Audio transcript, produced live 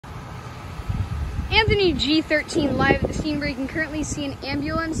Anthony G13 live at the scene where you can currently see an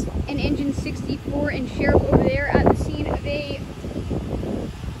ambulance and engine 64 and sheriff over there at the scene of a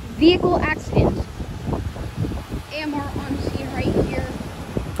vehicle accident. AMR on scene right here.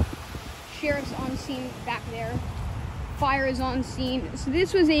 Sheriff's on scene back there. Fire is on scene. So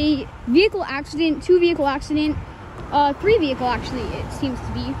this was a vehicle accident, 2-vehicle accident, 3-vehicle actually it seems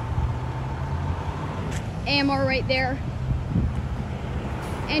to be. AMR right there.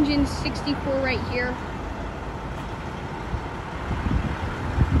 Engine 64 right here.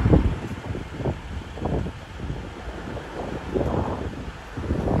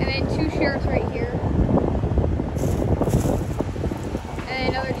 And then 2 sheriffs right here. And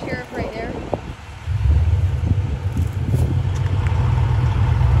another sheriff right there.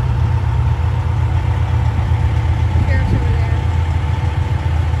 Sheriff's over there.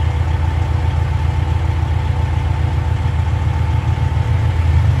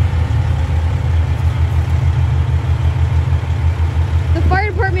 The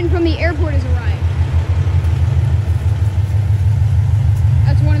fire department from the airport has arrived.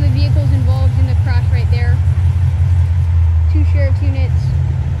 That's one of the vehicles involved in the crash right there. 2 sheriff's units.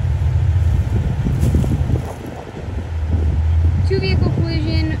 2-vehicle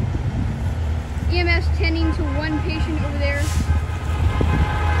collision. EMS tending to 1 patient over there.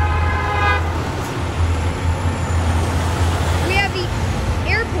 We have the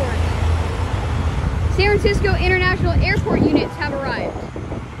airport. San Francisco International Airport units have arrived.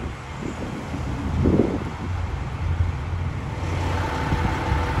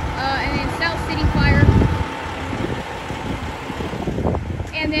 And then South City Fire.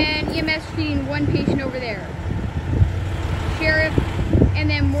 And then EMS treating 1 patient over there. Sheriff, and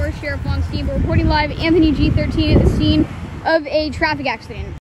then more sheriff on scene. We're reporting live Anthony G13 at the scene of a traffic accident.